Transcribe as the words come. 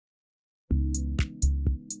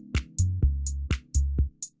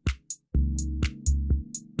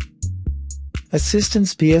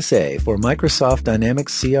Assistance PSA for Microsoft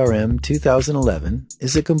Dynamics CRM 2011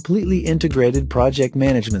 is a completely integrated project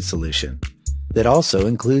management solution that also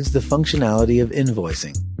includes the functionality of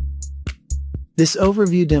invoicing. This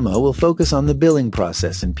overview demo will focus on the billing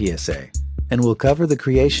process in PSA and will cover the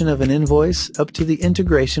creation of an invoice up to the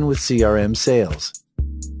integration with CRM sales.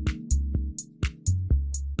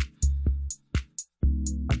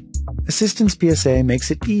 Assistance PSA makes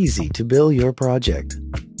it easy to bill your project.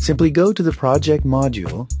 Simply go to the project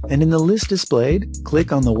module and in the list displayed,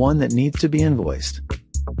 click on the one that needs to be invoiced.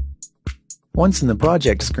 Once in the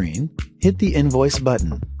project screen, hit the Invoice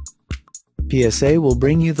button. PSA will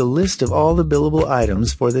bring you the list of all the billable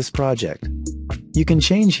items for this project. You can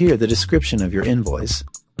change here the description of your invoice,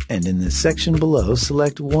 and in this section below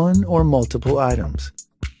select one or multiple items.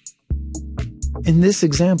 In this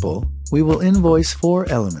example, we will invoice 4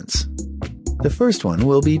 elements. The first one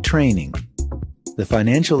will be training. The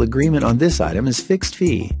financial agreement on this item is fixed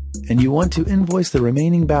fee, and you want to invoice the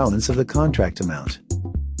remaining balance of the contract amount.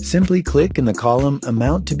 Simply click in the column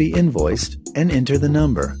Amount to be invoiced and enter the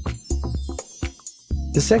number.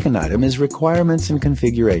 The second item is requirements and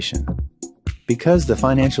configuration. Because the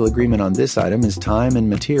financial agreement on this item is time and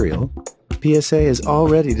material, PSA has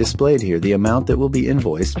already displayed here the amount that will be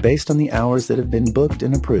invoiced based on the hours that have been booked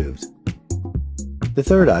and approved. The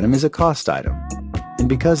third item is a cost item, and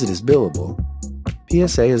because it is billable,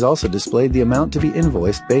 PSA has also displayed the amount to be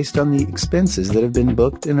invoiced based on the expenses that have been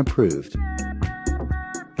booked and approved.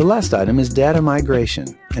 The last item is data migration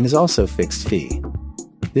and is also fixed fee.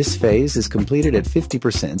 This phase is completed at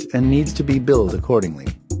 50% and needs to be billed accordingly.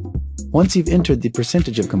 Once you've entered the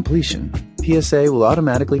percentage of completion, PSA will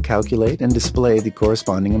automatically calculate and display the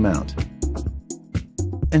corresponding amount.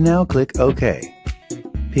 And now click OK.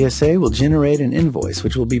 PSA will generate an invoice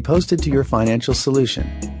which will be posted to your financial solution,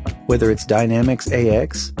 whether it's Dynamics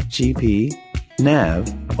AX, GP,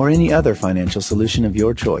 NAV, or any other financial solution of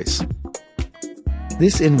your choice.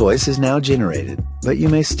 This invoice is now generated, but you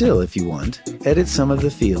may still, if you want, edit some of the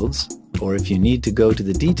fields, or if you need to go to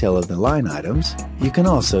the detail of the line items, you can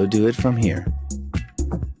also do it from here.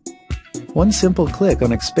 One simple click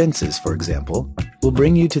on expenses, for example, will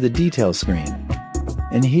bring you to the detail screen,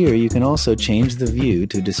 and here you can also change the view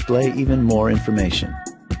to display even more information.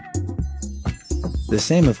 The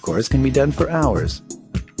same, of course, can be done for hours,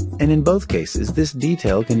 and in both cases this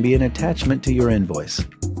detail can be an attachment to your invoice.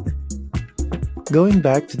 Going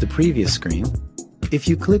back to the previous screen, if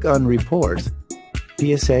you click on Report,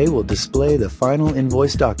 PSA will display the final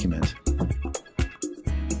invoice document.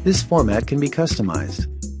 This format can be customized,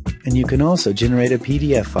 and you can also generate a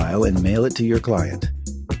PDF file and mail it to your client.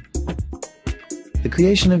 The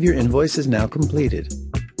creation of your invoice is now completed.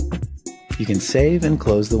 You can save and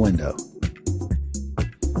close the window.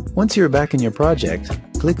 Once you're back in your project,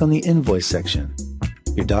 click on the Invoice section.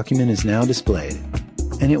 Your document is now displayed,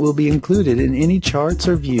 and it will be included in any charts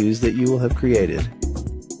or views that you will have created.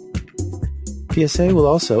 PSA will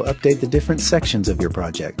also update the different sections of your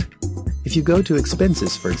project. If you go to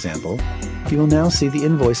Expenses, for example, you will now see the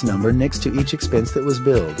invoice number next to each expense that was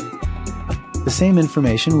billed. The same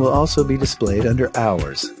information will also be displayed under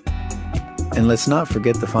Hours. And let's not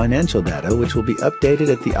forget the financial data, which will be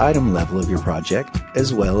updated at the item level of your project,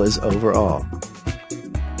 as well as overall.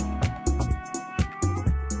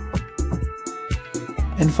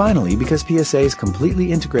 And finally, because PSA is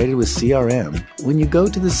completely integrated with CRM, when you go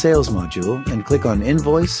to the Sales module and click on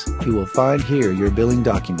Invoice, you will find here your billing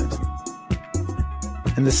document.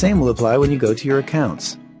 And the same will apply when you go to your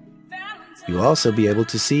Accounts. You'll also be able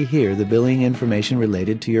to see here the billing information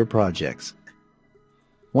related to your projects.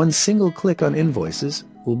 One single click on Invoices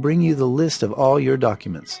will bring you the list of all your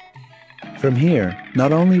documents. From here,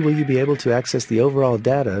 not only will you be able to access the overall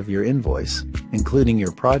data of your invoice, including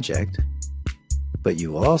your project, but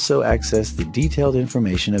you will also access the detailed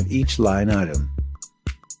information of each line item.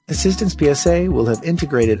 Assistance PSA will have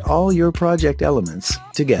integrated all your project elements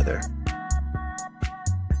together.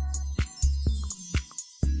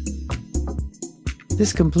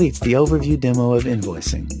 This completes the overview demo of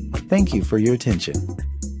invoicing. Thank you for your attention.